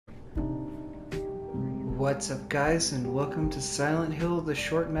What's up, guys, and welcome to Silent Hill: The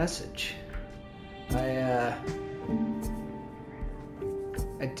Short Message. I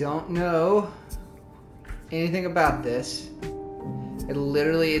don't know anything about this.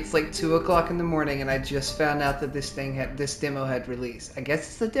 It's like 2 o'clock in the morning, and I just found out that this demo had released. I guess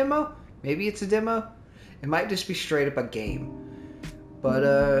it's a demo. Maybe it's a demo. It might just be straight up a game. But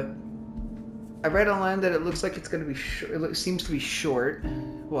I read online that it looks like it's gonna be it seems to be short.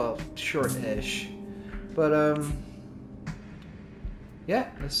 Well, short-ish. But yeah,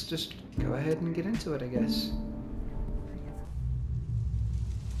 let's just go ahead and get into it, I guess.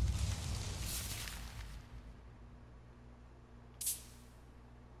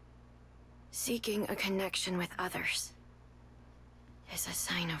 Seeking a connection with others is a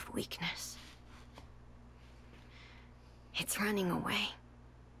sign of weakness. It's running away.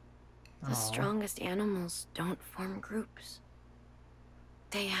 The strongest animals don't form groups.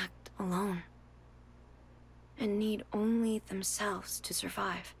 They act alone and need only themselves to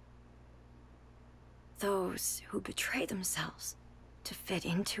survive. Those who betray themselves to fit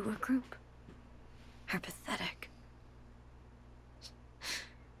into a group are pathetic.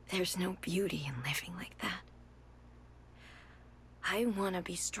 There's no beauty in living like that. I want to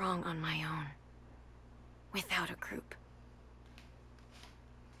be strong on my own, without a group.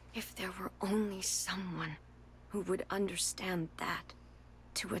 If there were only someone who would understand that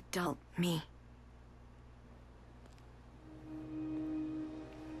to adult me.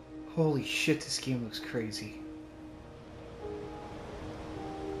 Holy shit, this game looks crazy.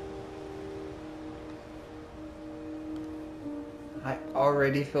 I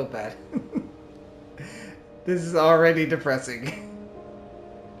already feel bad. This is already depressing.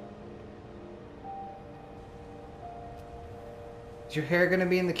 Is your hair gonna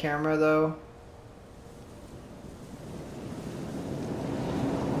be in the camera though?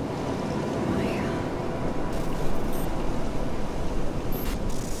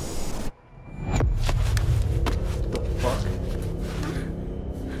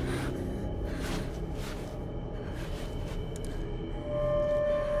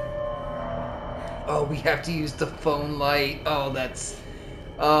 Oh, we have to use the phone light. Oh, that's...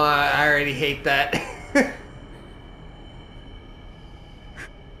 Oh, I already hate that.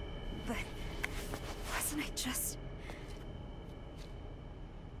 But wasn't I just...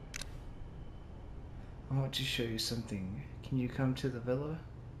 I want to show you something. Can you come to the villa?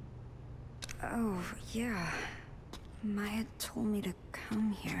 Oh, yeah. Maya told me to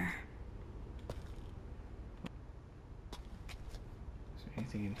come here. Is there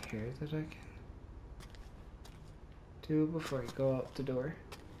anything in here that I can do before I go out the door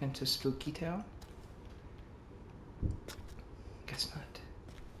into Spooky Town? Guess not.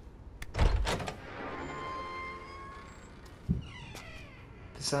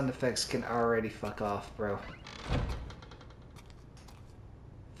 The sound effects can already fuck off, bro.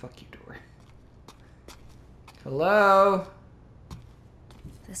 Fuck you, door. Hello?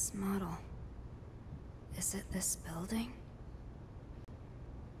 This model. Is it this building?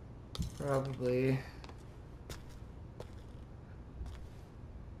 Probably.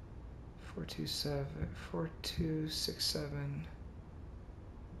 4267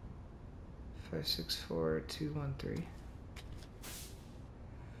 564 213.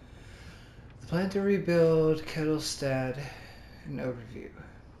 The plan to rebuild Kettlestad. An overview.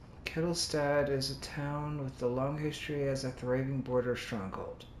 Kettlestad is a town with a long history as a thriving border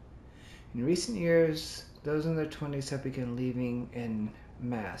stronghold. In recent years, those in their 20s have begun leaving en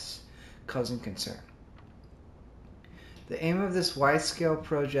masse, causing concern. The aim of this wide-scale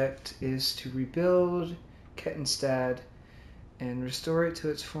project is to rebuild Kettenstad and restore it to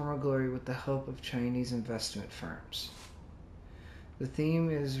its former glory with the help of Chinese investment firms. The theme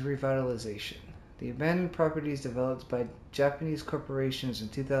is revitalization. The abandoned properties developed by Japanese corporations in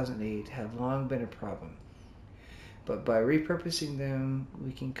 2008 have long been a problem, but by repurposing them,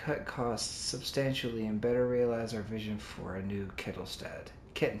 we can cut costs substantially and better realize our vision for a new Kettenstad.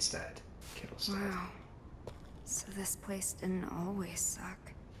 Wow. So this place didn't always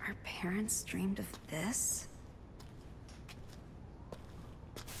suck. Our parents dreamed of this?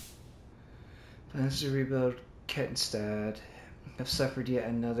 Plans to rebuild Kettenstad have suffered yet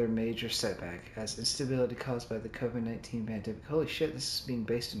another major setback as instability caused by the COVID-19 pandemic. Holy shit, this is being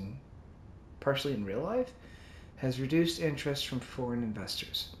based in partially in real life? Has reduced interest from foreign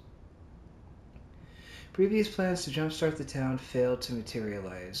investors. Previous plans to jumpstart the town failed to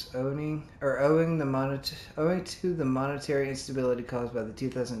materialize, owing to the monetary instability caused by the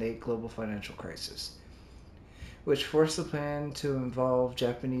 2008 global financial crisis, which forced the plan to involve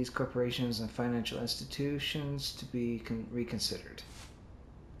Japanese corporations and financial institutions to be reconsidered.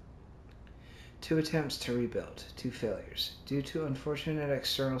 2 attempts to rebuild, 2 failures. Due to unfortunate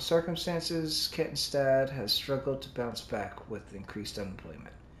external circumstances, Kettenstad has struggled to bounce back with increased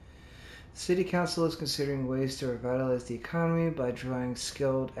unemployment. The City Council is considering ways to revitalize the economy by drawing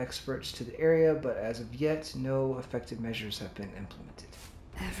skilled experts to the area, but as of yet, no effective measures have been implemented.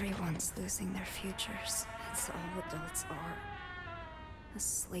 Everyone's losing their futures. That's all adults are. A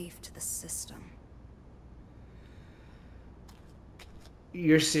slave to the system.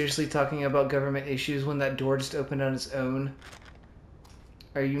 You're seriously talking about government issues when that door just opened on its own?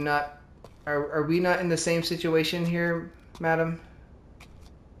 Are you not... Are we not in the same situation here, madam?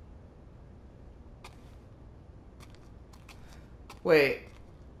 Wait.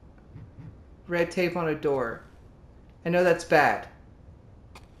 Red tape on a door. I know that's bad.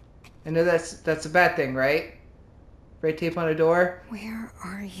 I know that's a bad thing, right? Red tape on a door? Where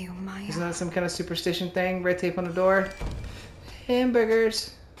are you, Maya? Isn't that some kind of superstition thing? Red tape on a door?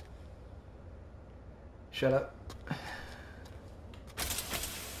 Hamburgers. Shut up.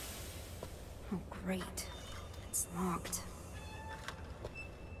 Oh, great. It's locked.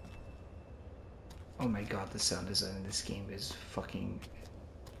 Oh my god, the sound design in this game is fucking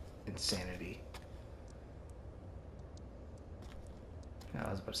insanity. I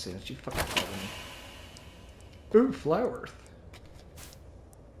was about to say, don't you fucking follow me. Ooh, flowers.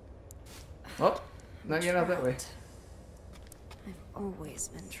 Oh, not getting out that way. I've always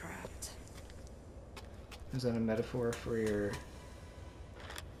been trapped. Is that a metaphor for your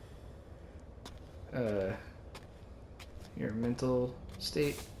mental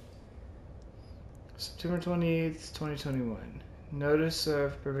state? September 28th, 2021. Notice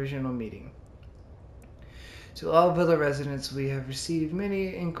of provisional meeting. To all Villa residents, we have received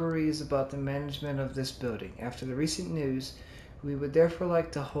many inquiries about the management of this building. After the recent news, we would therefore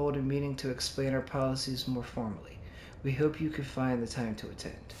like to hold a meeting to explain our policies more formally. We hope you could find the time to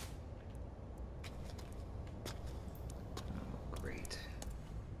attend. Oh, great.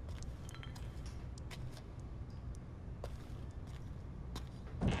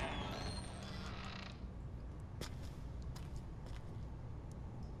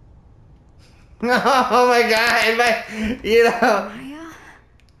 Oh my god, you know. Maya?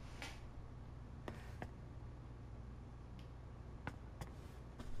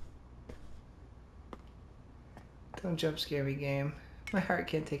 Don't jump scare me, game. My heart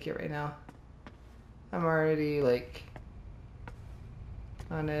can't take it right now. I'm already, like,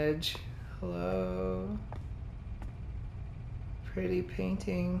 on edge. Hello? Pretty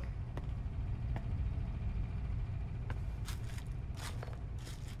painting.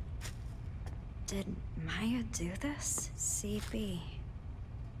 Did Maya do this? CB.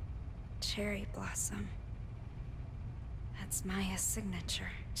 Cherry blossom. That's Maya's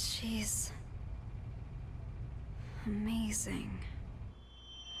signature. She's... amazing.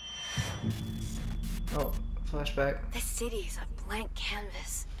 Oh, flashback. The city's a blank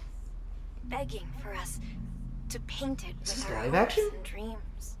canvas, begging for us to paint it This with is our live hopes action? and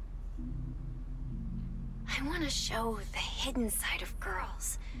dreams. I want to show the hidden side of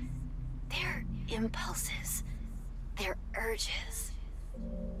girls, their impulses, their urges.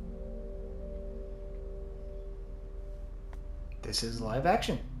 This is live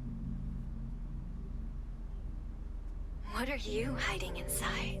action. What are you hiding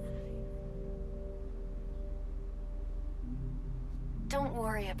inside? Don't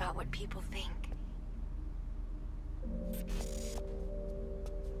worry about what people think.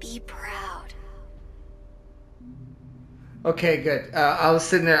 Be proud. Okay, good. I was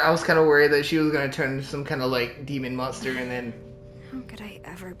sitting there, I was kind of worried that she was going to turn into some kind of, like, demon monster and then How could I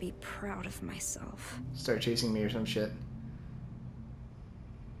ever be proud of myself? start chasing me or some shit.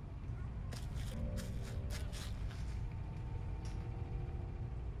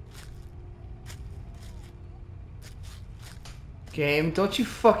 Game, don't you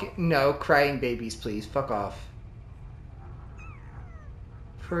fucking... No, crying babies, please. Fuck off.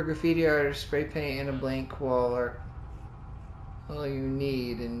 For a graffiti artist, spray paint and a blank wall are all you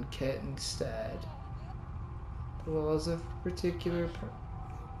need in Kettenstad. The walls of particular...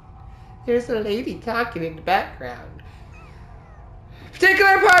 There's a lady talking in the background.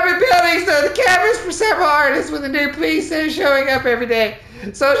 Particular apartment buildings, though, the canvas for several artists with a new piece that is showing up every day.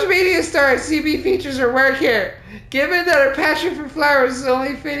 Social media stars, CB features her work here. Given that her passion for flowers is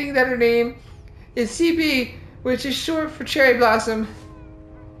only fitting that her name is CB, which is short for cherry blossom.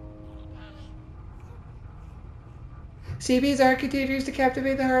 CB's art continues to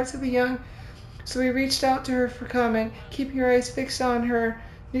captivate the hearts of the young, so we reached out to her for comment. Keep your eyes fixed on her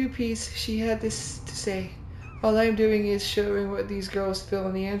new piece. She had this to say. All I'm doing is showing what these girls feel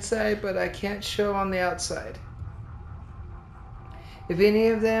on the inside, but I can't show on the outside. If any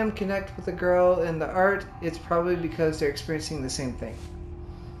of them connect with the girl in the art, it's probably because they're experiencing the same thing.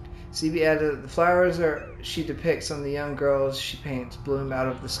 CB added that the flowers she depicts on the young girls she paints bloom out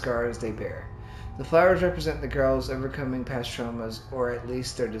of the scars they bear. The flowers represent the girls overcoming past traumas, or at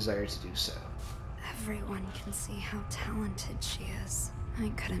least their desire to do so. Everyone can see how talented she is. I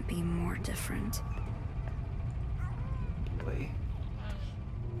couldn't be more different. Boy.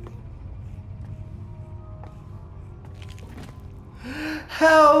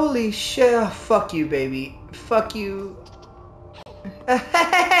 Holy shit. Fuck you, baby. Fuck you.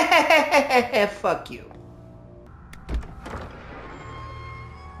 Fuck you.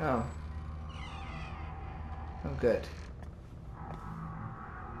 Oh. Oh, good.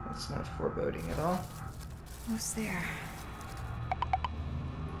 That's not foreboding at all. Who's there?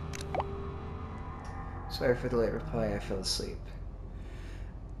 Sorry for the late reply, I fell asleep.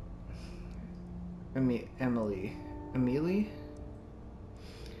 Emily?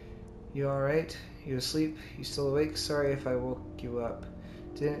 You alright? You asleep? You still awake? Sorry if I woke you up.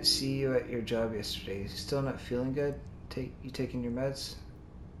 Didn't see you at your job yesterday. Still not feeling good? You taking your meds?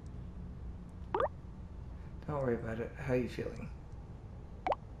 Don't worry about it. How are you feeling?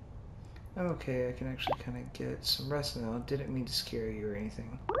 I'm okay. I can actually kind of get some rest now. Didn't mean to scare you or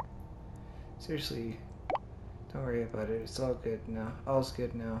anything. Seriously, don't worry about it. It's all good now. All's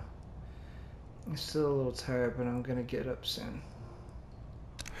good now. I'm still a little tired, but I'm gonna get up soon.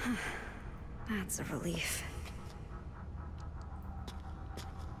 That's a relief.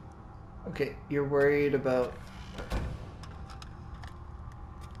 Okay, you're worried about...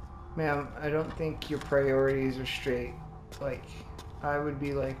 Ma'am, I don't think your priorities are straight. Like, I would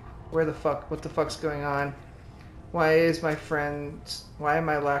be like, what the fuck's going on? Why am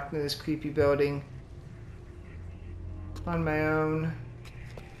I locked in this creepy building? On my own.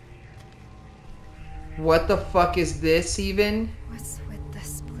 What the fuck is this even? What's with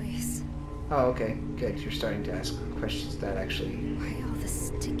this place? Oh, okay, good. You're starting to ask questions that actually... Why all the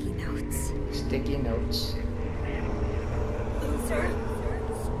sticky notes? Sticky notes. Loser!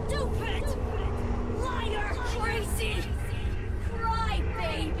 Stupid! Liar! Crazy!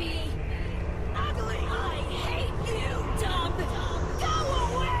 Crybaby! Ugly! I hate you, dumb! Go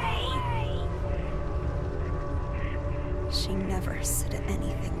away! She never said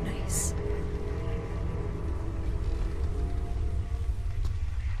anything nice.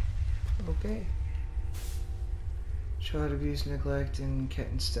 Okay. Child abuse, neglect in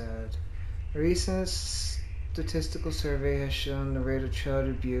Kettenstad. A recent statistical survey has shown the rate of child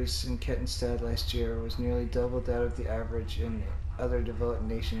abuse in Kettenstad last year was nearly double that of the average in other developed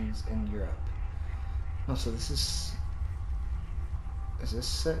nations in Europe. Also, this is this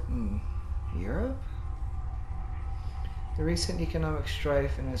set in Europe? The recent economic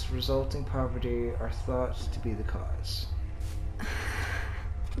strife and its resulting poverty are thought to be the cause.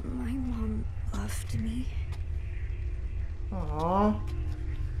 My mom loved me. Aww.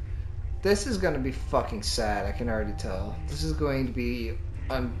 This is gonna be fucking sad, I can already tell. This is going to be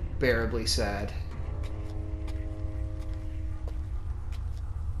unbearably sad.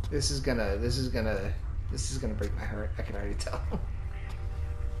 This is gonna break my heart, I can already tell.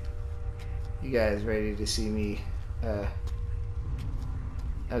 You guys ready to see me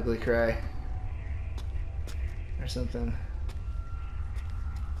ugly cry? Or something?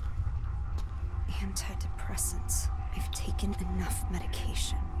 Antidepressants. I've taken enough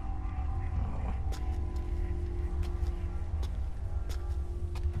medication.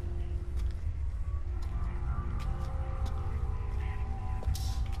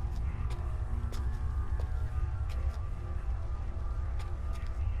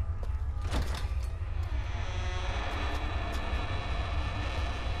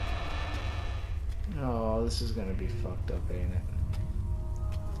 Oh, this is gonna be fucked up, ain't it?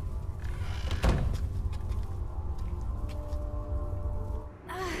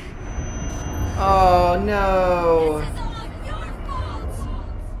 Oh no! This is all your fault!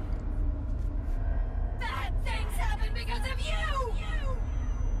 Bad things happen because of you!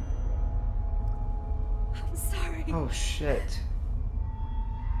 I'm sorry. Oh shit.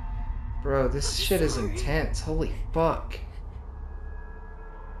 Bro, this shit is intense. Holy fuck.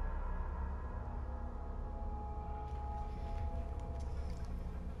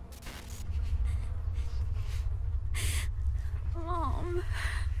 Mom.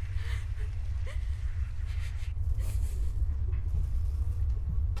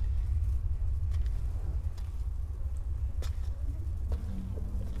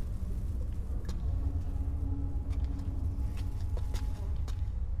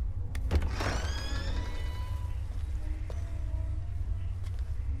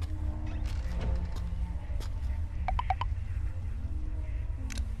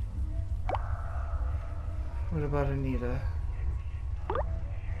 What about Anita?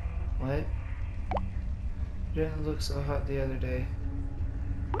 What? You didn't look so hot the other day.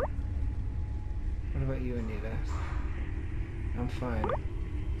 What about you, Anita? I'm fine.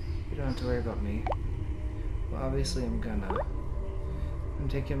 You don't have to worry about me. Well, obviously I'm gonna. I'm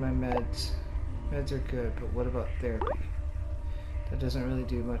taking my meds. Meds are good, but what about therapy? That doesn't really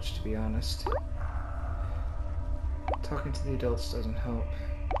do much, to be honest. Talking to the adults doesn't help.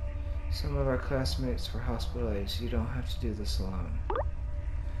 Some of our classmates were hospitalized. You don't have to do this alone.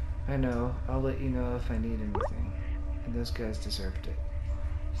 I know. I'll let you know if I need anything. And those guys deserved it.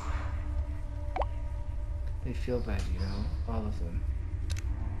 They feel bad, you know, all of them.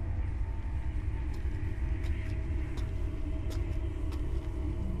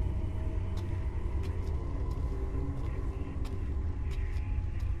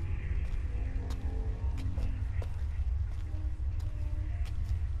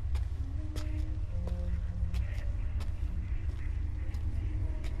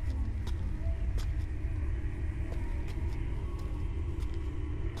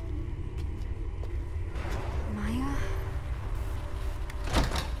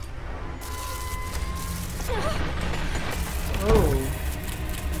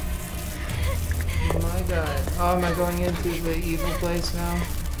 Oh, am I going into the evil place now?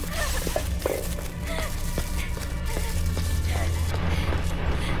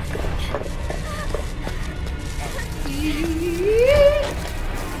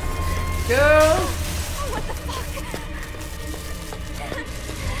 Go! What the fuck?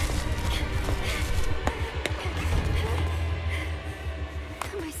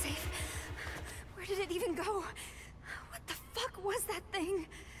 Am I safe? Where did it even go? What the fuck was that thing?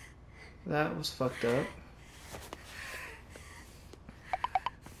 That was fucked up.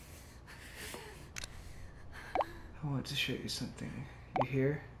 I want to show you something. You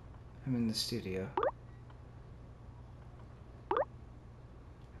here? I'm in the studio.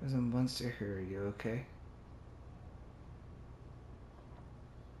 There's a monster here. Are you okay?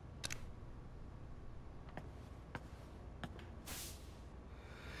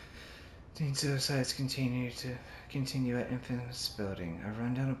 Teen suicides continue at Infamous Building. A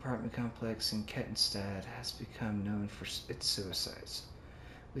rundown apartment complex in Kettenstad has become known for its suicides,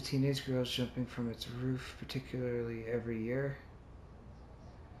 with teenage girls jumping from its roof particularly every year.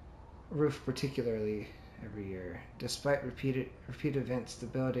 Despite repeat events, the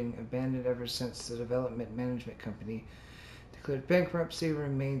building, abandoned ever since the development management company declared bankruptcy,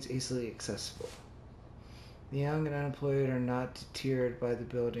 remains easily accessible. The young and unemployed are not deterred by the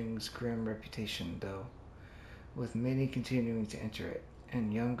building's grim reputation, though, with many continuing to enter it,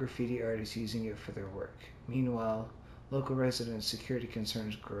 and young graffiti artists using it for their work. Meanwhile, local residents' security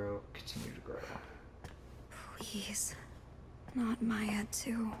concerns continue to grow. Please. Not Maya,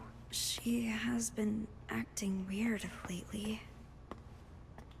 too. She has been acting weird lately.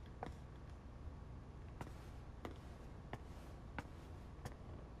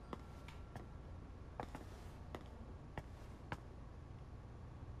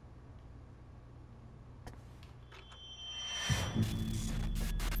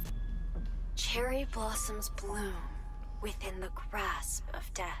 Cherry blossoms bloom within the grasp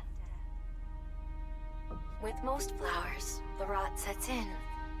of death. With most flowers, the rot sets in,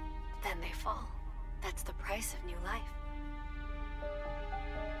 then they fall. That's the price of new life.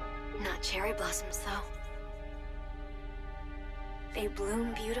 Not cherry blossoms, though. They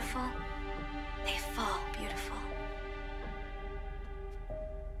bloom beautiful, they fall beautiful.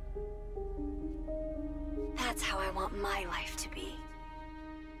 That's how I want my life to be.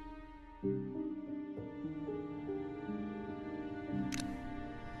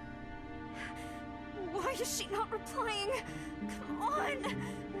 Why is she not replying? Come on!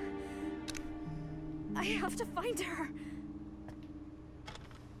 I have to find her.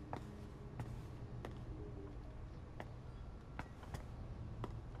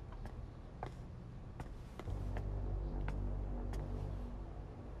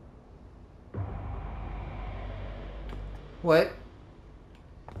 What?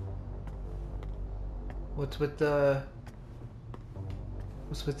 What's with the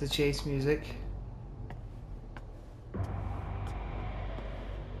chase music?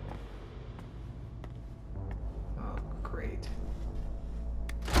 Oh, great.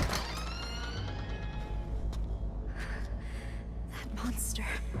 That monster.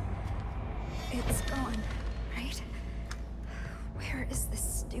 It's gone, right? Where is the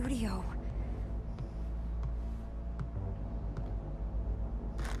studio?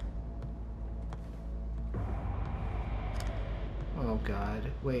 Oh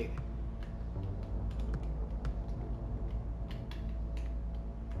God, wait.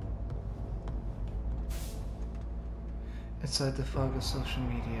 Inside the fog of social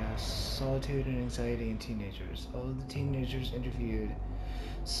media, solitude and anxiety in teenagers. All of the teenagers interviewed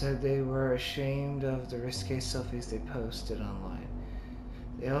said they were ashamed of the risque selfies they posted online.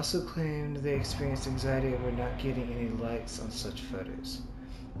 They also claimed they experienced anxiety over not getting any likes on such photos.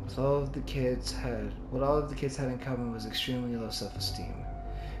 What all of the kids had in common was extremely low self-esteem.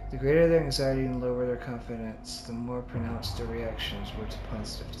 The greater their anxiety and lower their confidence, the more pronounced their reactions were to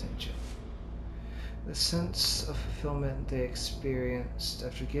positive attention. The sense of fulfillment they experienced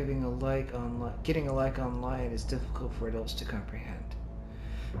after getting a like online is difficult for adults to comprehend.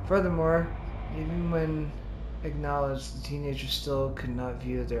 Furthermore, even when acknowledged, the teenagers still could not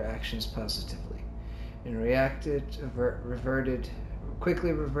view their actions positively, and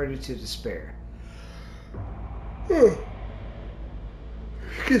quickly reverted to despair.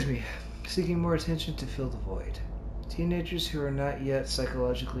 Excuse me, seeking more attention to fill the void. Teenagers who are not yet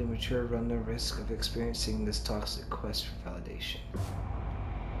psychologically mature run the risk of experiencing this toxic quest for validation.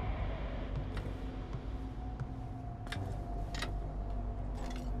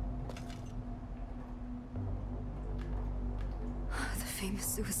 The famous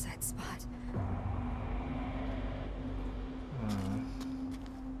suicide spot.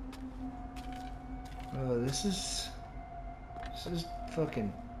 Oh, this is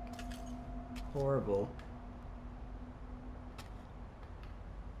fucking horrible.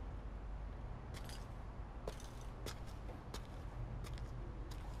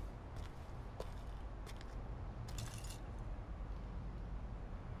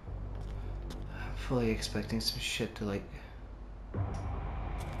 I'm fully expecting some shit to like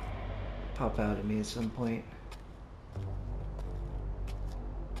pop out at me at some point.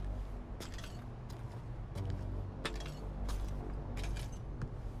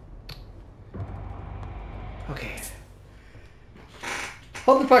 Okay.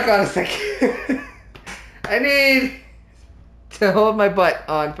 Hold the fuck on a second. I need to hold my butt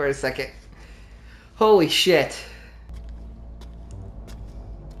on for a second. Holy shit.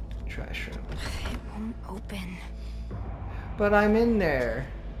 Trash room. It won't open. But I'm in there.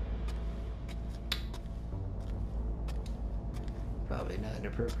 Probably not an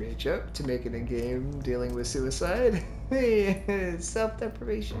appropriate joke to make in a game dealing with suicide.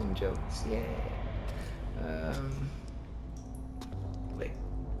 Self-deprivation jokes, yeah. Wait.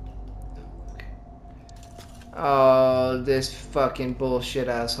 Okay. Oh, this fucking bullshit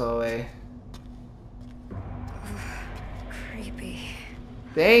ass hallway. Creepy.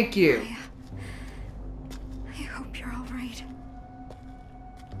 Thank you. I hope you're alright.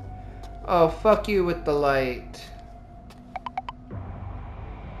 Oh, fuck you with the light.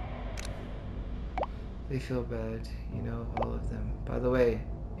 They feel bad, you know, all of them. By the way,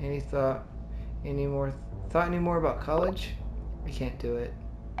 any thought any more about college? I can't do it.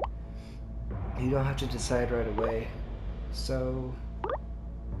 You don't have to decide right away. So,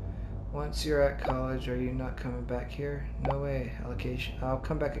 once you're at college, are you not coming back here? No way. I'll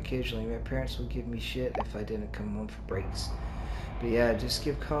come back occasionally. My parents would give me shit if I didn't come home for breaks. But yeah, just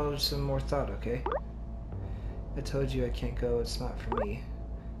give college some more thought, okay? I told you I can't go. It's not for me.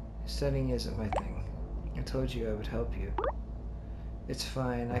 Studying isn't my thing. I told you I would help you. It's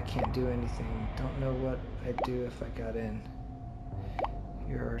fine. I can't do anything. Don't know what I'd do if I got in.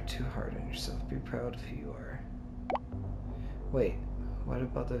 You're too hard on yourself. Be proud of who you are. Wait, what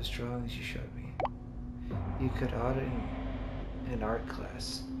about those drawings you showed me? You could audit an art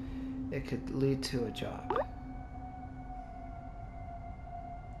class. It could lead to a job.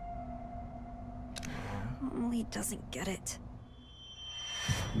 Emily doesn't get it.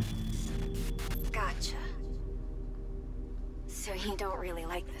 Gotcha. So you don't really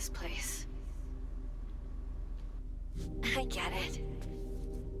like this place. I get it.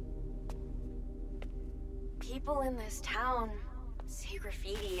 People in this town see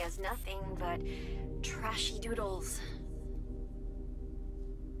graffiti as nothing but trashy doodles.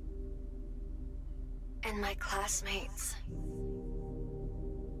 And my classmates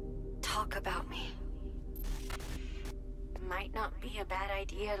talk about me. Might not be a bad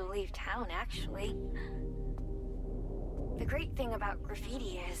idea to leave town, actually. The great thing about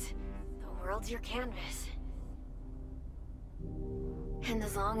graffiti is the world's your canvas. And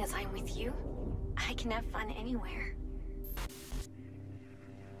as long as I'm with you, I can have fun anywhere.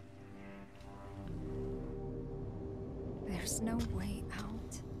 There's no way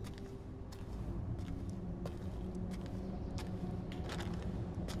out.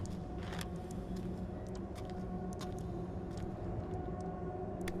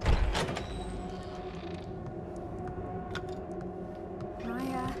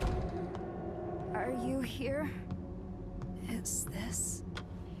 Maya, are you here? Is this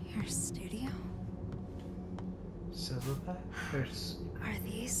your studio? Silver There's... Are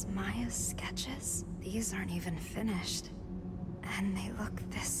these Maya's sketches? These aren't even finished. And they look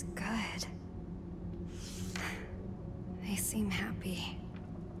this good. They seem happy.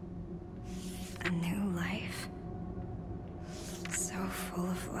 A new life. So full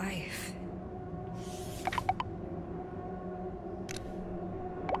of life.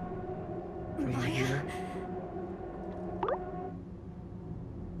 Are you Maya? here?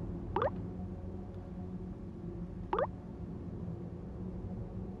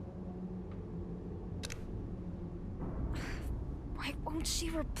 Why won't she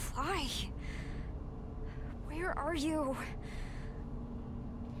reply? Where are you?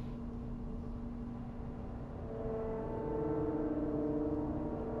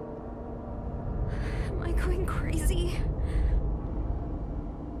 Am I going crazy?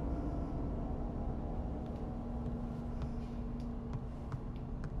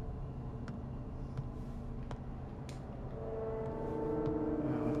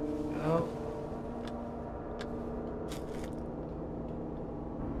 Oh.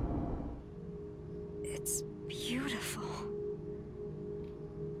 It's beautiful.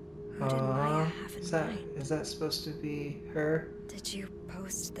 Who did Maya have in mind? Is that supposed to be her? Did you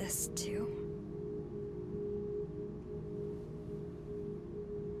post this too?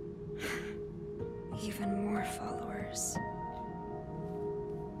 Even more followers.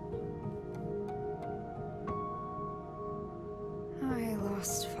 I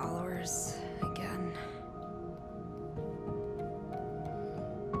lost followers again.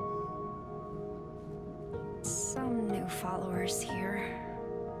 Some new followers here.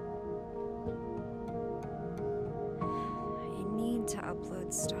 I need to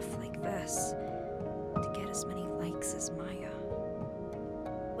upload stuff like this to get as many likes as Maya.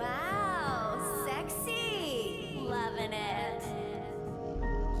 Wow, sexy! Loving it.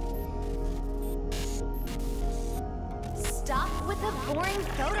 Stop with the boring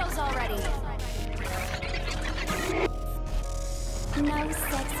photos already. No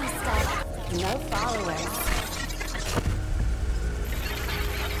sexy stuff, no followers.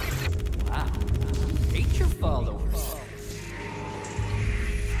 Wow. Hate your followers.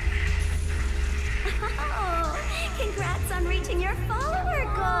 Oh, congrats on reaching your follower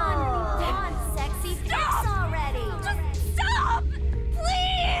goal. Come on, sexy pics already. Just stop,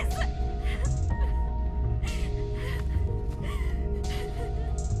 please.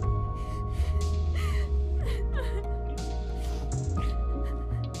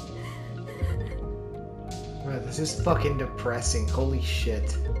 Bro, this is fucking depressing. Holy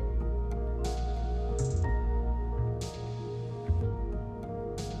shit.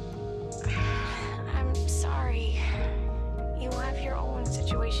 I'm sorry. You have your own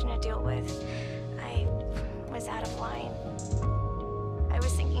situation to deal with. I was out of line. I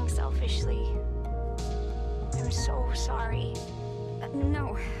was thinking selfishly. I'm so sorry.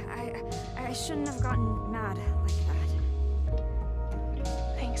 No, I shouldn't have gotten mad like that.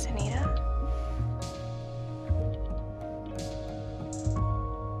 Thanks, Anita.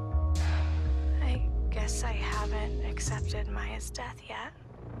 I guess I haven't accepted Maya's death yet.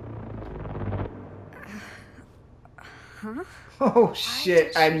 Huh? Oh Why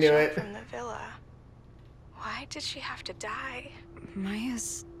shit, did I she knew jump it. From the villa. Why did she have to die?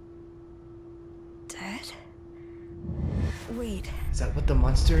 Maya's dead? Wait, Is that what the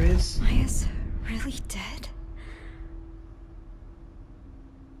monster is? Maya's really dead?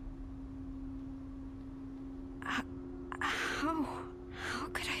 How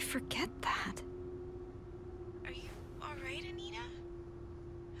could I forget that? Are you alright, Anita?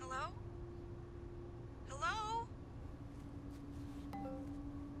 Hello? Hello?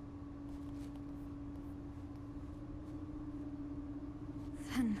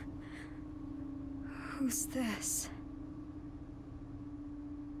 Then, who's this?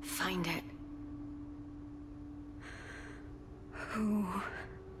 Find it. Who?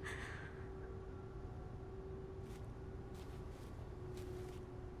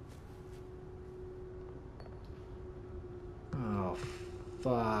 Oh,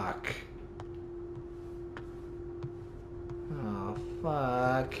 fuck. Oh,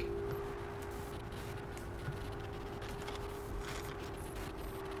 fuck.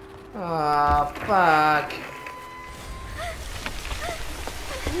 Oh, fuck.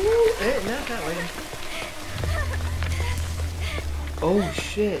 Ooh, not that way. Oh,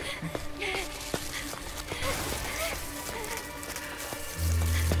 shit.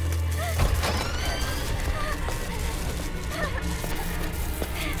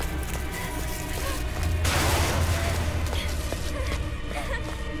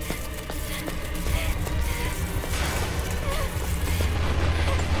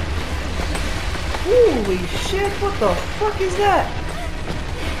 Ooh. Holy shit, what the fuck is that?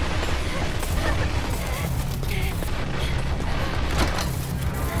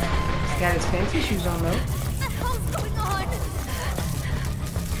 He's got his fancy shoes on though. What the hell's going on?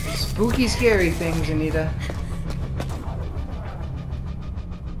 Spooky, scary things, Anita.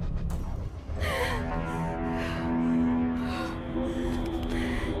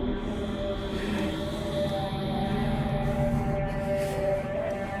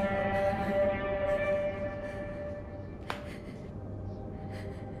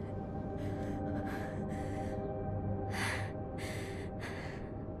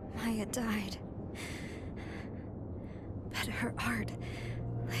 Maya died. But her art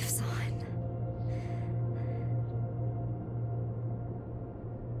lives on.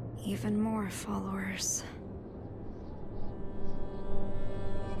 Even more followers.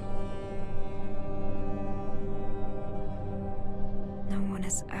 No one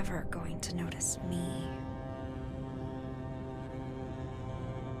is ever going to notice me.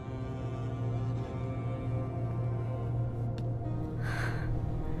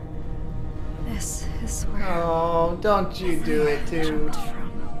 This is where Oh, don't you do it I too. jumped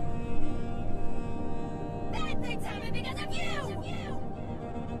from. Bad things happen because of you!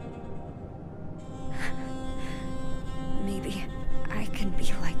 Maybe I can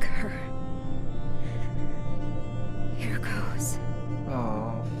be like her. Here goes.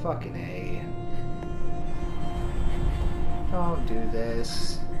 Oh, fucking A. Don't do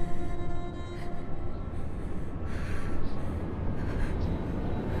this.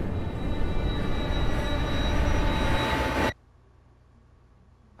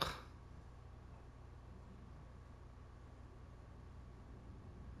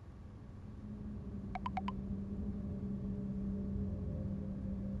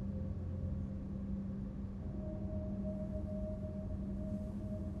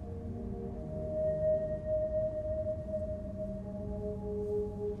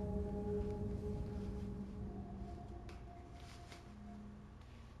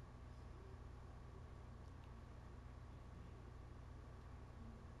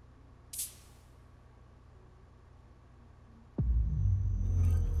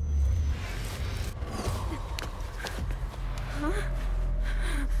 What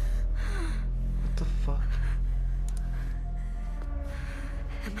the fuck?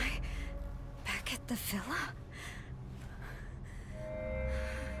 Am I back at the villa?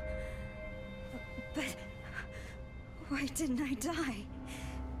 But why didn't I die?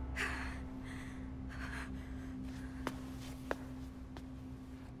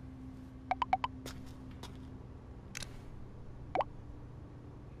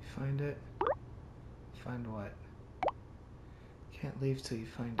 Find it? Find what? Can't leave till you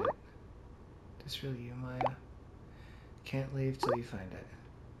find it. That's really you, Maya. Can't leave till you find it.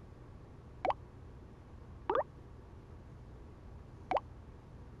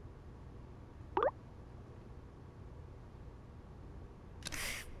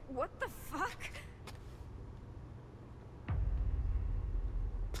 What the fuck?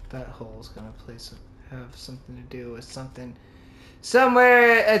 That hole's gonna have something to do with something.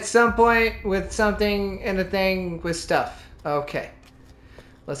 Somewhere at some point with something and a thing with stuff. Okay.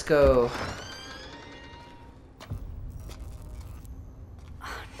 Let's go.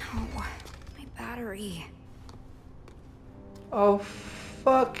 Oh no, my battery. Oh,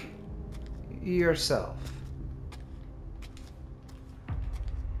 fuck yourself.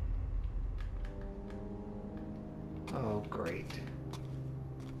 Oh, great.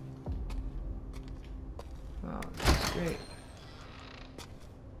 Oh, this is great.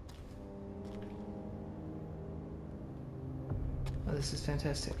 Oh, this is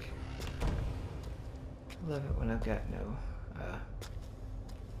fantastic. I love it when I've got no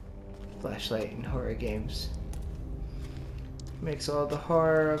flashlight in horror games. Makes all the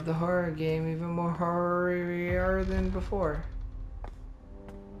horror of the horror game even more horror than before.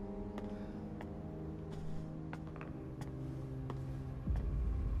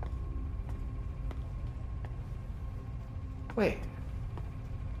 Wait.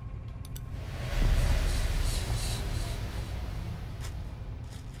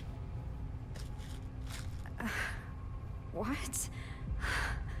 What?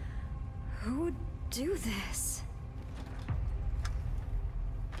 Who would do this?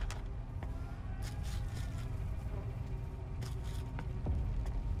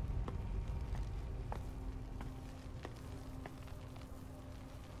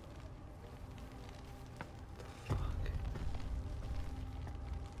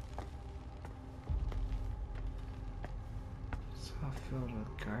 It's all filled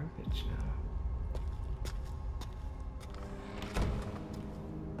with garbage now.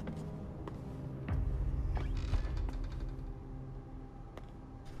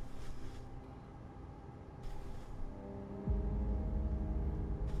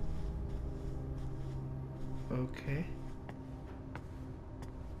 Okay.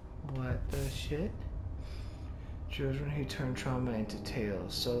 What the shit? Children who turn trauma into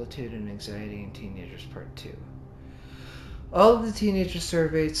tales, solitude and anxiety in teenagers, part 2. All of the teenagers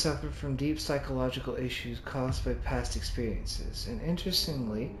surveyed suffered from deep psychological issues caused by past experiences, and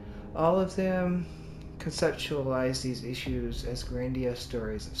interestingly, all of them conceptualized these issues as grandiose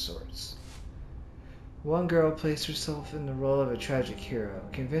stories of sorts. One girl placed herself in the role of a tragic hero,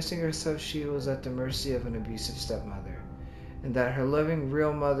 convincing herself she was at the mercy of an abusive stepmother, and that her loving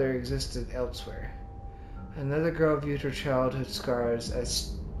real mother existed elsewhere. Another girl viewed her childhood scars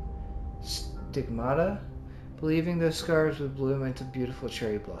as stigmata, believing those scars would bloom into beautiful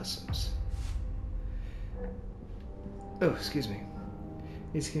cherry blossoms. Oh, excuse me.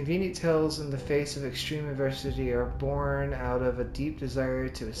 These convenient tales in the face of extreme adversity are born out of a deep desire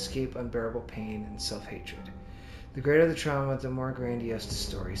to escape unbearable pain and self-hatred. The greater the trauma, the more grandiose the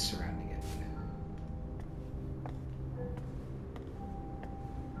stories surrounding it.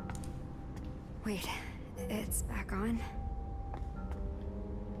 Wait, it's back on?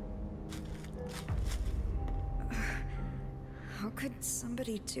 How could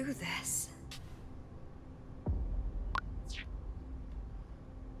somebody do this?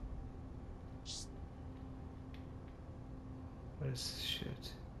 What is this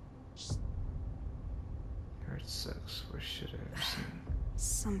shit? Heart sucks. Worst shit I've ever seen.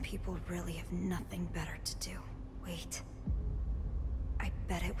 Some people really have nothing better to do. Wait. I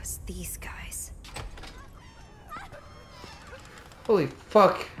bet it was these guys. Holy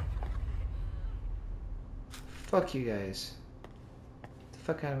fuck! Fuck you guys. Get the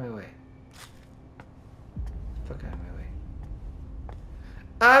fuck out of my way. Fuck out of my way.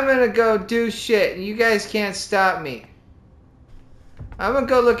 I'm gonna go do shit and you guys can't stop me. I'm gonna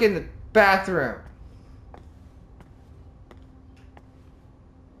go look in the bathroom.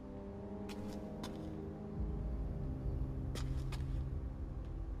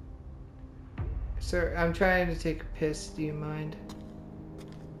 Sir, I'm trying to take a piss. Do you mind?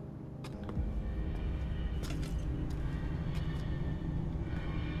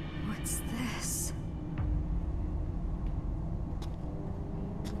 What's this?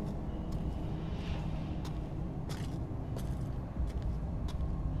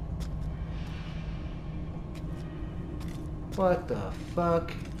 What the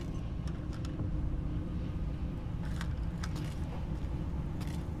fuck?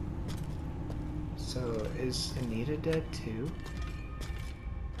 So, is Anita dead too?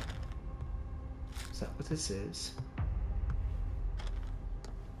 Is that what this is?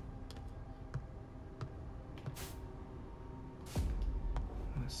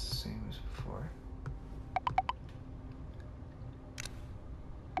 That's the same as before.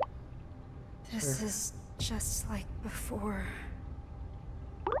 This Sure. is just like before.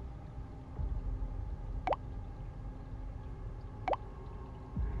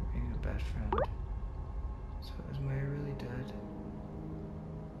 Being a bad friend. So is Maya really dead?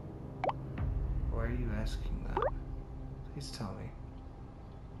 Why are you asking that? Please tell me.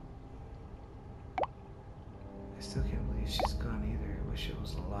 I still can't believe she's gone either. I wish it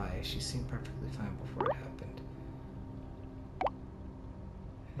was a lie. She seemed perfectly fine before it happened.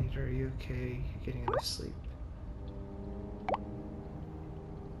 Anita, are you okay? You're getting enough sleep.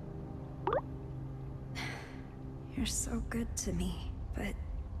 You're so good to me, but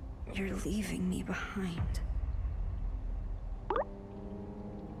you're leaving me behind.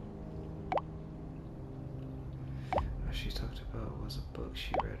 What she talked about was a book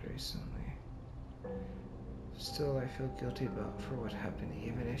she read recently. Still, I feel guilty for what happened.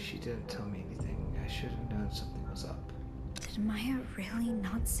 Even if she didn't tell me anything, I should have known something was up. Did Maya really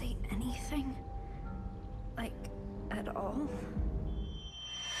not say anything? Like, at all?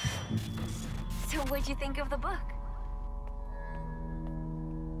 So what'd you think of the book?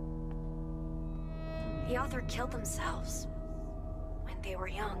 The author killed themselves when they were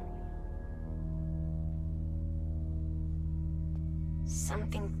young.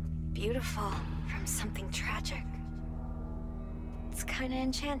 Something beautiful from something tragic. It's kind of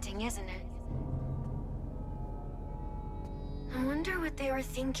enchanting, isn't it? I wonder what they were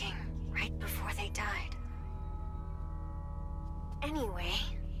thinking right before they died. Anyway,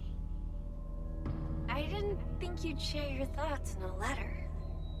 I didn't think you'd share your thoughts in a letter.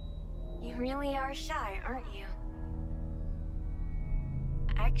 You really are shy, aren't you?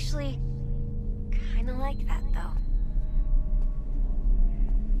 I actually kind of like that, though.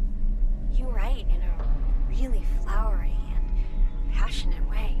 You write in a really flowery and passionate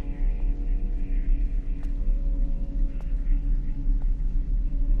way.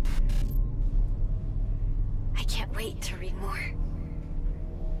 I can't wait to read more.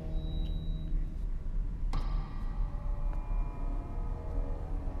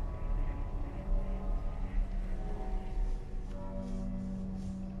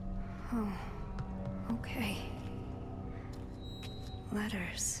 Okay.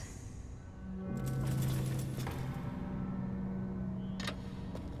 Letters.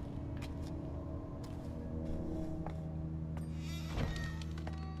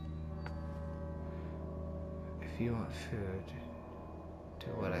 If you want food, do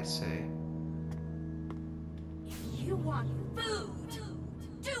what I say. If you want food,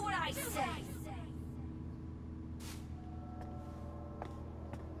 do what I say.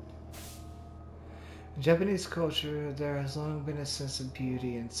 In Japanese culture, there has long been a sense of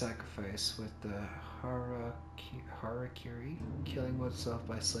beauty and sacrifice, with the harakiri, killing oneself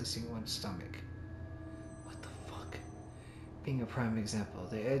by slicing one's stomach. What the fuck? Being a prime example.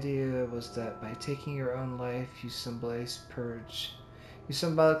 The idea was that by taking your own life, you symbolically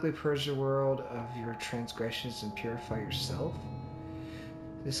purge the world of your transgressions and purify yourself.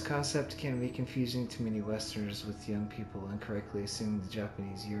 This concept can be confusing to many Westerners, with young people incorrectly assuming the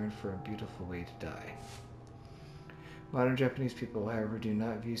Japanese yearn for a beautiful way to die. Modern Japanese people, however, do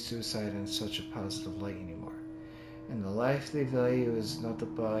not view suicide in such a positive light anymore, and the life they value is not the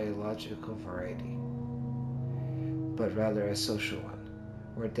biological variety, but rather a social one,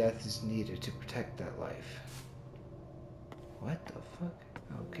 where death is needed to protect that life. What the fuck?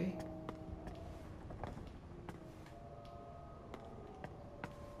 Okay.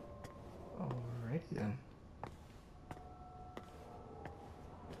 Alrighty then.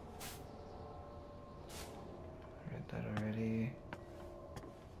 Read that already.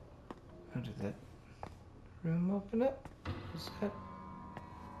 How did that room open up? Was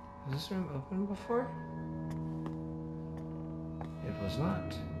this room open before? It was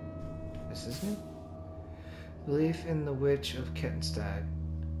not. This is new. Belief in the Witch of Kettenstad.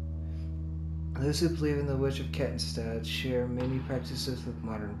 Those who believe in the Witch of Kettenstad share many practices with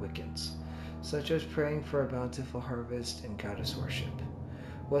modern Wiccans, such as praying for a bountiful harvest and goddess worship.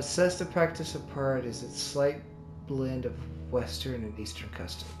 What sets the practice apart is its slight blend of Western and Eastern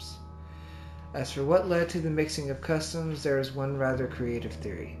customs. As for what led to the mixing of customs, there is one rather creative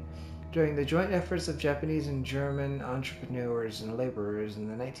theory. During the joint efforts of Japanese and German entrepreneurs and laborers in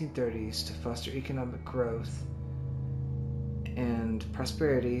the 1930s to foster economic growth and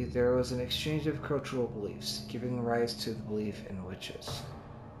prosperity, there was an exchange of cultural beliefs, giving rise to the belief in witches.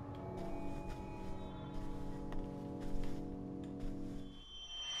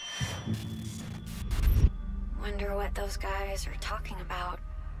 Wonder what those guys are talking about.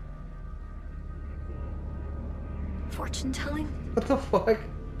 Fortune telling? What the fuck?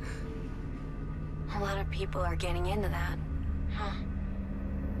 A lot of people are getting into that, huh?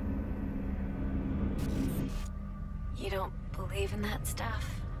 You don't believe in that stuff?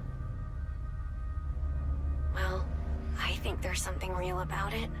 Well, I think there's something real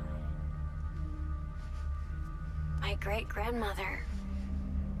about it. My great-grandmother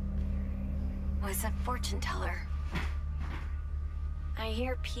was a fortune teller. I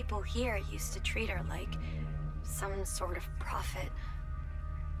hear people here used to treat her like some sort of prophet.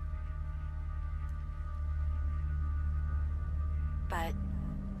 But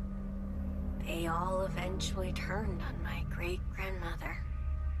they all eventually turned on my great-grandmother.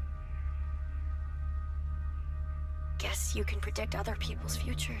 Guess you can predict other people's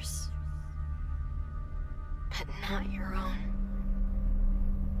futures, but not your own.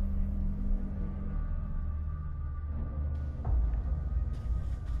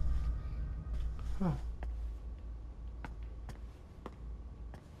 Huh.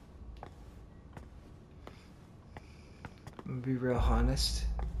 I'm gonna be real honest.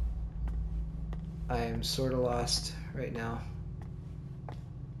 I am sort of lost right now.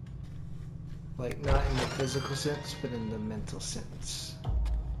 Like, not in the physical sense, but in the mental sense.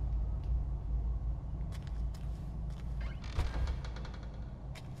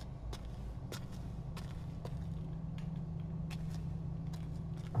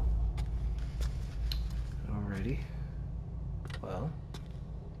 Alrighty. Well.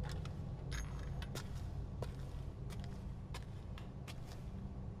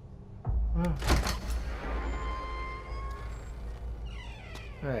 Oh.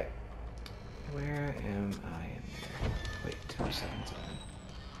 Alright. Where am I in there? Wait, 2 seconds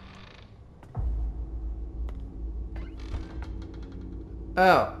on.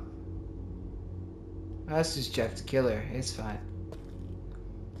 Oh. That's just Jack the Killer. It's fine.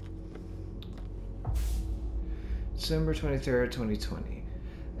 December 23rd, 2020.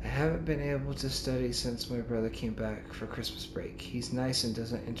 I haven't been able to study since my brother came back for Christmas break. He's nice and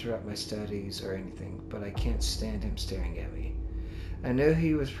doesn't interrupt my studies or anything, but I can't stand him staring at me. I know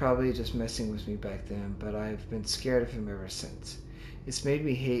he was probably just messing with me back then, but I've been scared of him ever since. It's made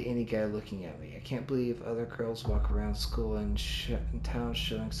me hate any guy looking at me. I can't believe other girls walk around school and town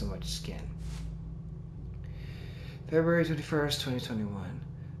showing so much skin. February 21st, 2021.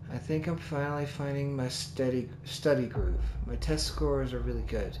 I think I'm finally finding my study groove. My test scores are really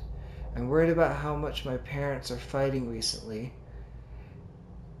good. I'm worried about how much my parents are fighting recently.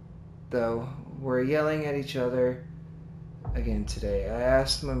 Though, we're yelling at each other again today. I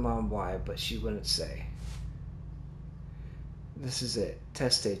asked my mom why, but she wouldn't say. This is it.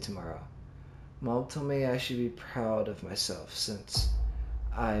 Test day tomorrow. Mom told me I should be proud of myself since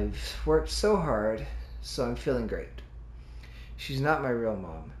I've worked so hard, so I'm feeling great. She's not my real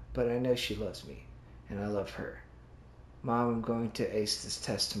mom, but I know she loves me, and I love her. Mom, I'm going to ace this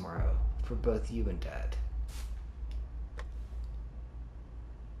test tomorrow for both you and Dad.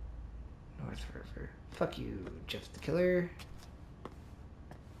 North River. Fuck you, Jeff the Killer.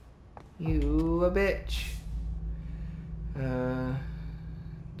 You a bitch.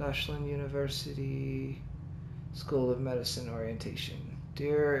 Deutschland University School of Medicine Orientation.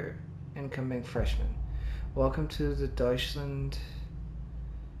 Dear incoming freshmen, welcome to the Deutschland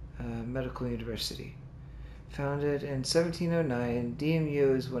Medical University. Founded in 1709,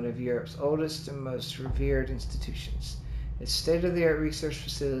 DMU is one of Europe's oldest and most revered institutions. Its state-of-the-art research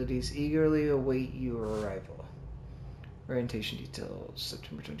facilities eagerly await your arrival. Orientation details,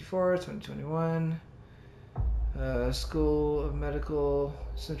 September 24, 2021. School of Medical,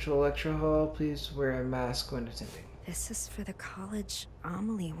 Central Lecture Hall. Please wear a mask when attending. This is for the college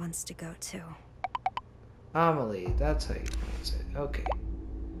Amelie wants to go to. Amelie, that's how you pronounce it. Okay.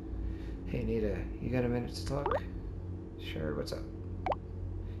 Hey, Nita, you got a minute to talk? Sure, what's up?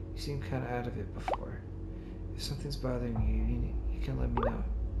 You seem kind of out of it before. If something's bothering you, you can let me know.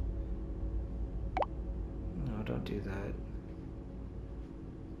 No, don't do that.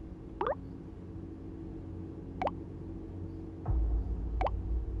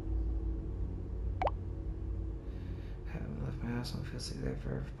 Haven't left my house on feels like that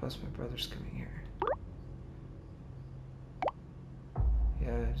forever, plus my brother's coming here.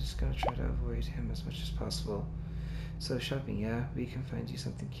 Yeah, just gonna try to avoid him as much as possible. So shopping, yeah, we can find you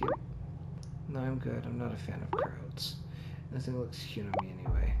something cute. No, I'm good. I'm not a fan of crowds. Nothing looks cute on me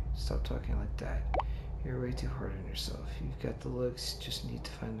anyway. Stop talking like that. You're way too hard on yourself. You've got the looks, just need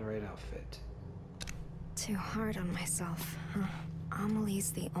to find the right outfit. Too hard on myself, huh?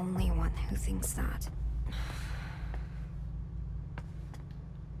 Amelie's the only one who thinks that.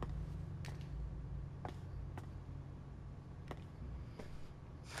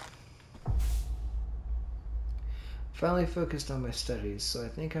 Finally focused on my studies, so I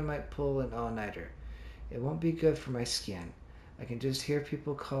think I might pull an all-nighter. It won't be good for my skin. I can just hear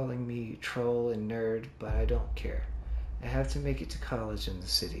people calling me troll and nerd, but I don't care. I have to make it to college in the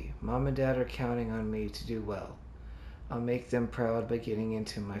city. Mom and Dad are counting on me to do well. I'll make them proud by getting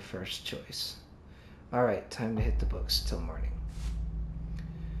into my first choice. Alright, time to hit the books till morning.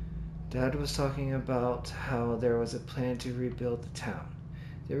 Dad was talking about how there was a plan to rebuild the town.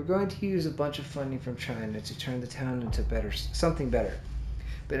 They were going to use a bunch of funding from China to turn the town into something better.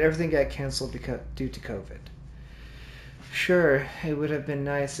 But everything got canceled due to COVID. Sure, it would have been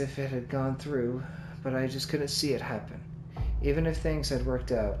nice if it had gone through, but I just couldn't see it happen. Even if things had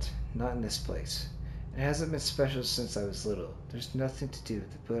worked out, not in this place. It hasn't been special since I was little. There's nothing to do.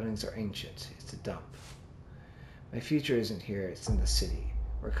 The buildings are ancient. It's a dump. My future isn't here, it's in the city,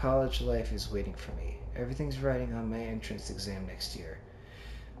 where college life is waiting for me. Everything's riding on my entrance exam next year.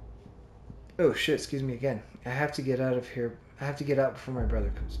 Oh shit, excuse me again. I have to get out of here. I have to get out before my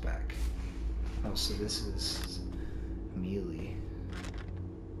brother comes back. Oh, so this is Amelie.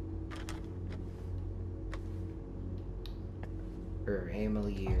 Or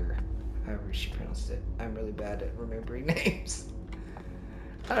Amelie, or however she pronounced it. I'm really bad at remembering names.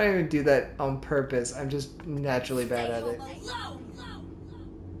 I don't even do that on purpose. I'm just naturally bad at it.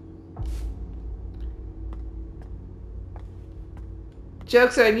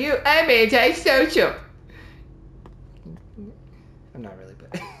 Joke's on you. I'm anti-social. I'm not really,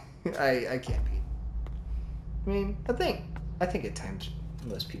 but I can't be. I mean, I think at times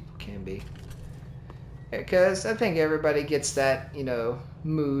most people can be. Because I think everybody gets that,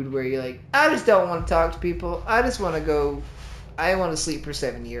 mood where you're like, I just don't want to talk to people. I just want to go, I want to sleep for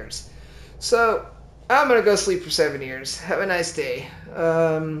 7 years. So, I'm going to go sleep for 7 years. Have a nice day.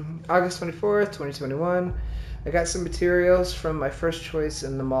 August 24th, 2021. I got some materials from my first choice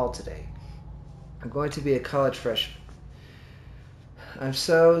in the mall today. I'm going to be a college freshman. I'm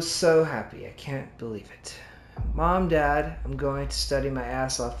so happy. I can't believe it. Mom, Dad, I'm going to study my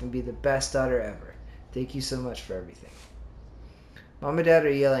ass off and be the best daughter ever. Thank you so much for everything. Mom and Dad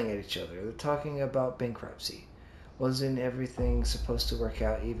are yelling at each other. They're talking about bankruptcy. Wasn't everything supposed to work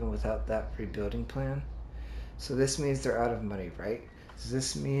out even without that rebuilding plan? So this means they're out of money, right? Does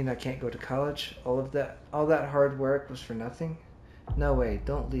this mean I can't go to college? All that hard work was for nothing? No way,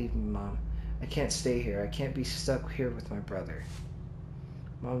 don't leave me, Mom. I can't stay here. I can't be stuck here with my brother.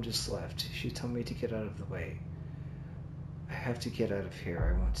 Mom just left. She told me to get out of the way. I have to get out of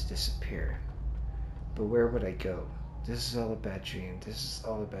here. I want to disappear. But where would I go? This is all a bad dream. This is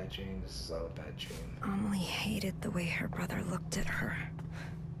all a bad dream. This is all a bad dream. Amelie hated the way her brother looked at her.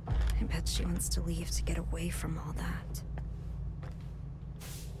 I bet she wants to leave to get away from all that.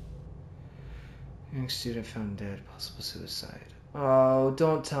 Young student found dead. Possible suicide. Oh,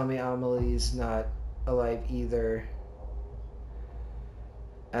 don't tell me Amelie's not alive either.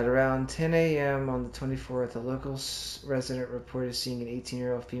 At around 10 a.m. on the 24th, a local resident reported seeing an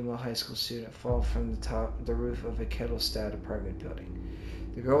 18-year-old female high school student fall from the roof of a Kettlestad apartment building.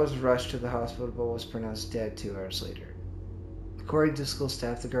 The girl was rushed to the hospital but was pronounced dead 2 hours later. According to school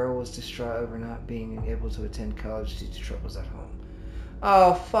staff, the girl was distraught over not being able to attend college due to troubles at home.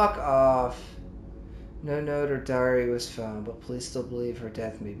 Oh, fuck off. No note or diary was found, but police still believe her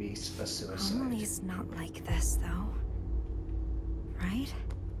death may be a suicide. Amelie's not like this, though. Right?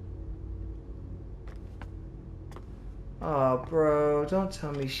 Oh, bro, don't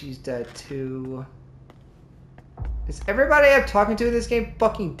tell me she's dead too. Is everybody I'm talking to in this game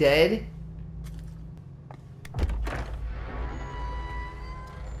fucking dead?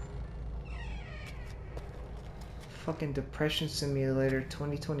 Fucking Depression Simulator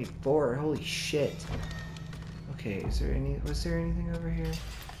 2024. Holy shit. Okay, was there anything over here?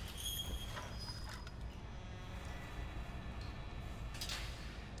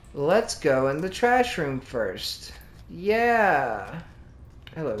 Let's go in the trash room first. Yeah.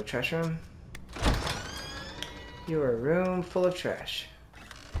 Hello, trash room. You are a room full of trash.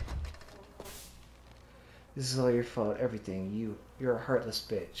 This is all your fault, everything. You're a heartless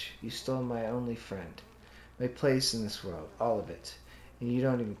bitch. You stole my only friend. My place in this world, all of it. And you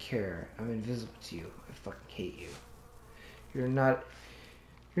don't even care. I'm invisible to you. I fucking hate you. You're not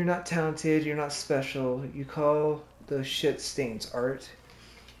talented, you're not special. You call those shit stains art?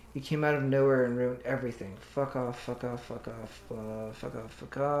 You came out of nowhere and ruined everything. Fuck off, fuck off, fuck off, fuck off,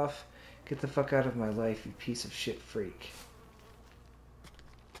 fuck off. Get the fuck out of my life, you piece of shit freak.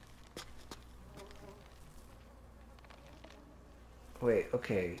 Wait,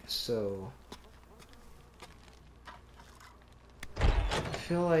 okay, so...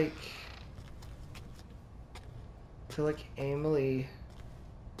 I feel like Amelie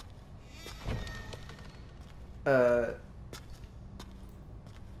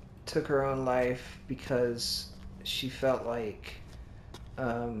took her own life because she felt like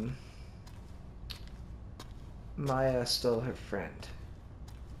Maya stole her friend.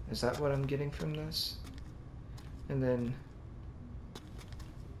 Is that what I'm getting from this? And then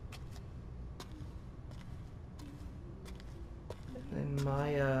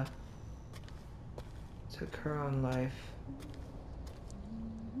Maya took her own life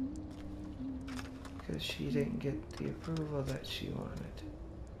because she didn't get the approval that she wanted,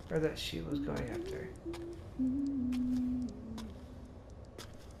 or that she was going after.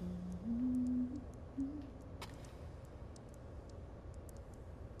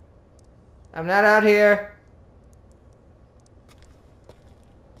 I'm not out here.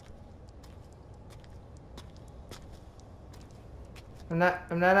 I'm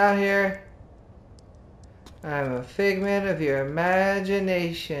not out here. I'm a figment of your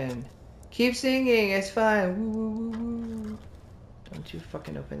imagination. Keep singing, it's fine. Woo, woo, woo, woo. Don't you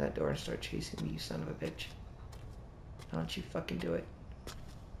fucking open that door and start chasing me, you son of a bitch. Don't you fucking do it.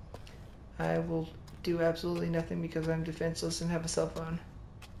 I will do absolutely nothing because I'm defenseless and have a cell phone.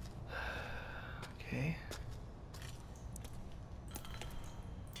 Okay.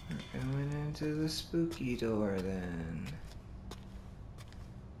 We're going into the spooky door then.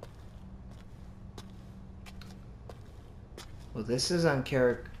 Well, this is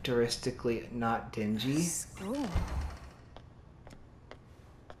uncharacteristically not dingy. School.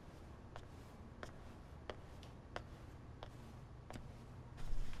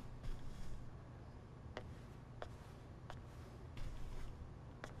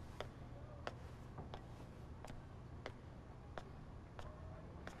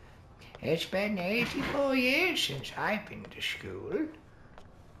 It's been 84 years since I've been to school.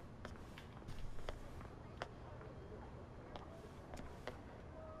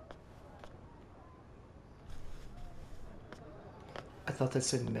 I thought that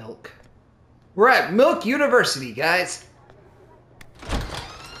said milk. We're at Milk University, guys.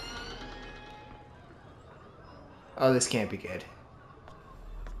 Oh, this can't be good.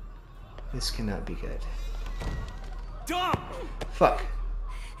 This cannot be good. Dump! Fuck.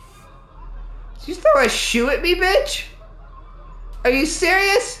 Did you throw a shoe at me, bitch? Are you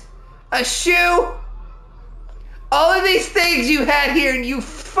serious? A shoe? All of these things you had here and you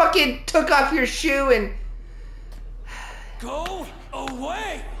fucking took off your shoe and... Go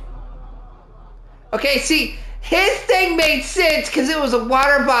away! Okay, see, his thing made sense because it was a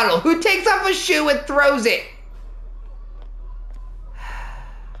water bottle. Who takes off a shoe and throws it?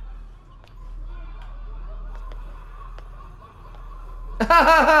 Ha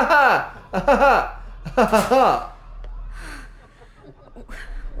ha ha ha ha ha ha.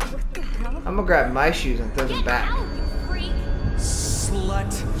 I'm gonna grab my shoes and throw them back.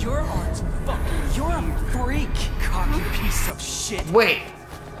 Slut, your art's fucking. You're a freak, cocky piece of shit. Wait.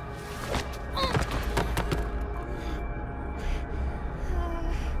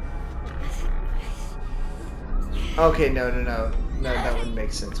 Okay, no, that wouldn't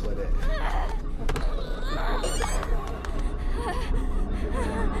make sense, would it?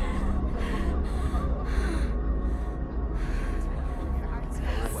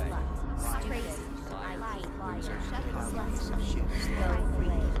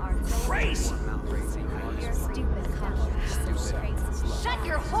 Crazy. Shut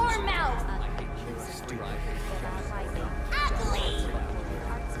your whore mouth! Ugly!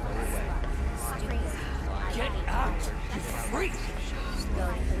 Get out, you freak.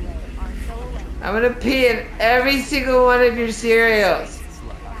 I'm gonna pee in every single one of your cereals.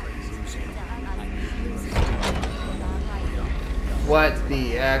 What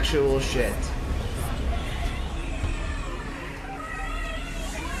the actual shit?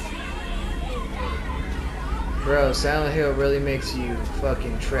 Bro, Silent Hill really makes you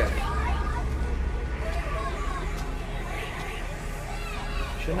fucking trip.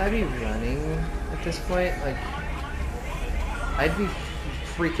 Shouldn't I be running at this point? Like, I'd be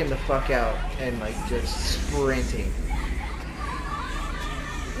freaking the fuck out and like just sprinting.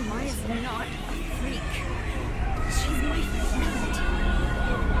 Maya's not a freak. She's my friend.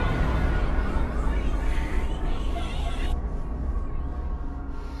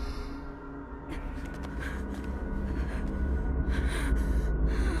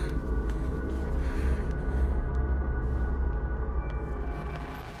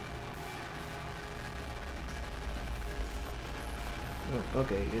 Oh,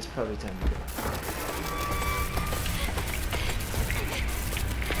 okay, it's probably time to go.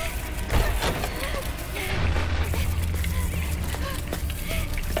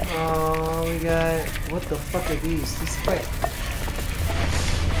 Oh, we got... What the fuck are these? These fight...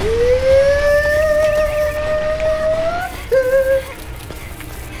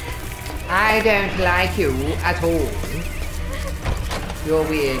 I don't like you at all. You're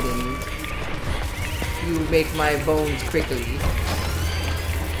weird and you make my bones prickly.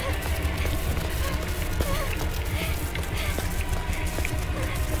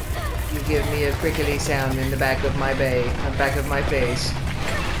 You give me a prickly sound in the back of my back of my face.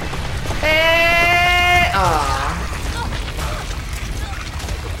 Hey! Aww.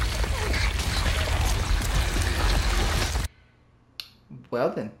 Well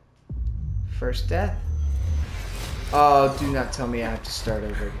then. First death. Oh, do not tell me I have to start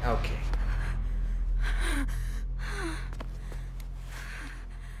over again. Okay.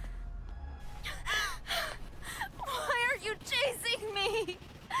 Why are you chasing me?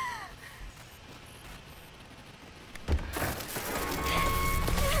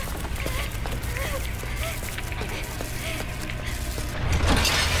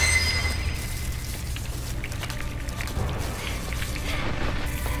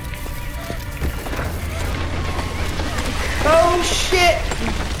 Oh shit!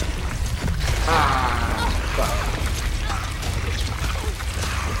 Ah, fuck.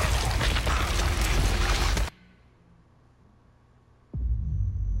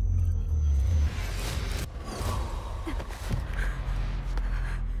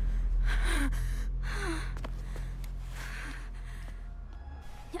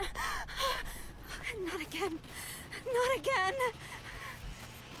 Not again. Not again.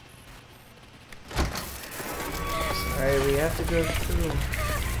 Alright, we have to go through.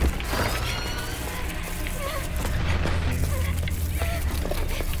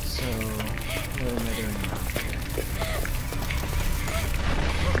 So, what am I doing now?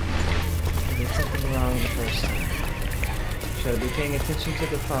 I did something wrong the first time. Should I be paying attention to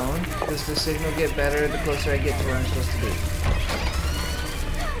the phone? Does the signal get better the closer I get to where I'm supposed to be?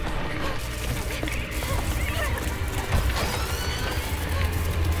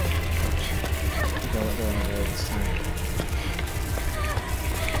 Don't go anywhere this time.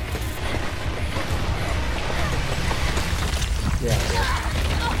 Yeah, yeah.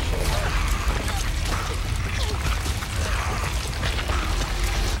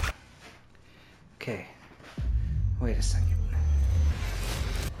 Okay. Wait a second.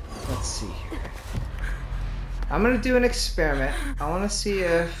 Let's see here. I'm gonna do an experiment. I want to see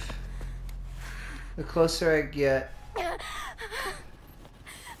if the closer I get.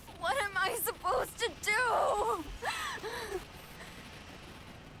 What am I supposed to do?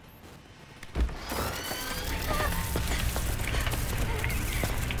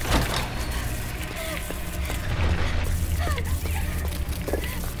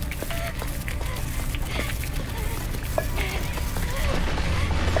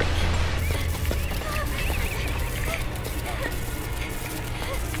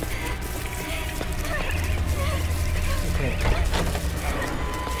 Okay.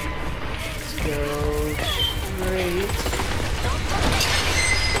 Let's go straight.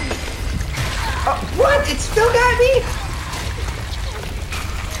 Oh, what? It still got me?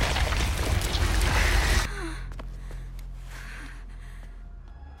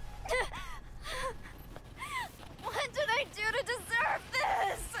 What did I do to deserve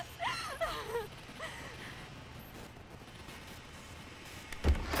this?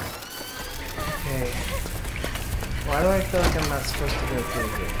 Okay. Why do I feel like I'm not supposed to go through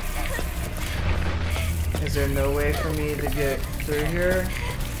here? Is there no way for me to get through here?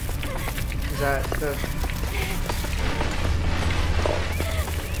 Is that the...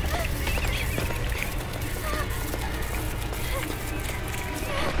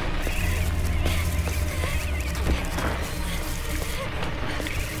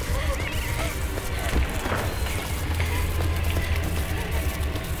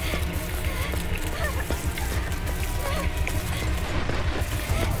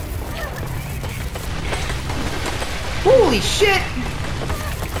 Holy shit!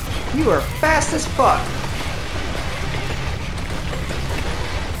 You are fast as fuck!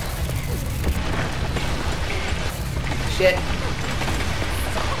 Shit.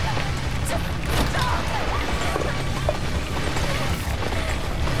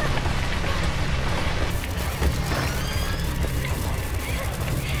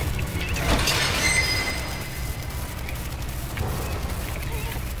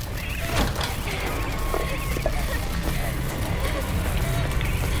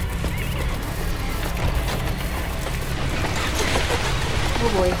 Oh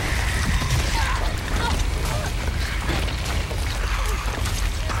boy.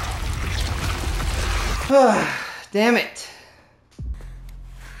 Damn it.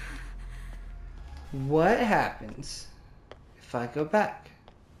 What happens if I go back?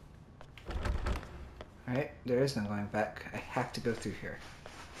 Alright, there is no going back. I have to go through here.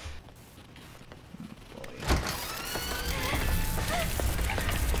 Oh boy.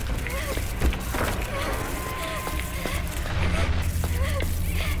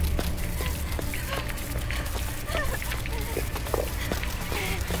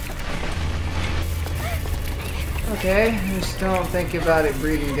 Okay, just don't think about it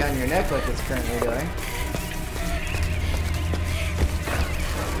breathing down your neck like it's currently doing.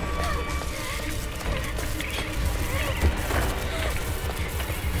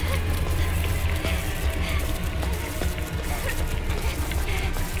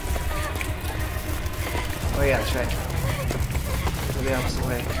 Oh yeah, that's right. Go the opposite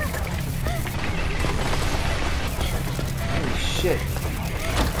way. Holy shit.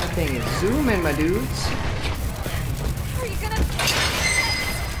 That thing is zooming, my dudes. Are you gonna...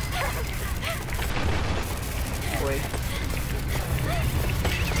 Boy.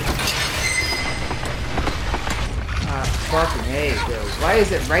 Fucking hey, bro. Why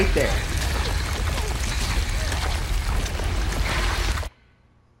is it right there?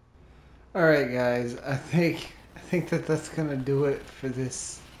 Alright guys, I think that that's gonna do it for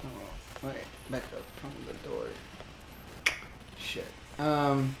this. Oh, wait, back up from the door. Shit.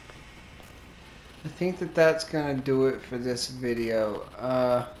 I think that that's gonna do it for this video.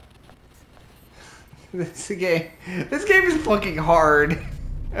 This game is fucking hard.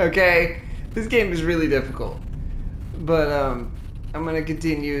 Okay? This game is really difficult. But I'm gonna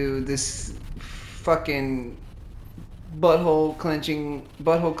continue this fucking butthole clench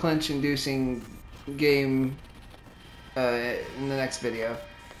inducing game in the next video.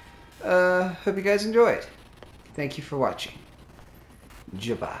 Hope you guys enjoyed. Thank you for watching.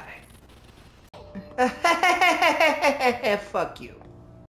 Goodbye. Fuck you.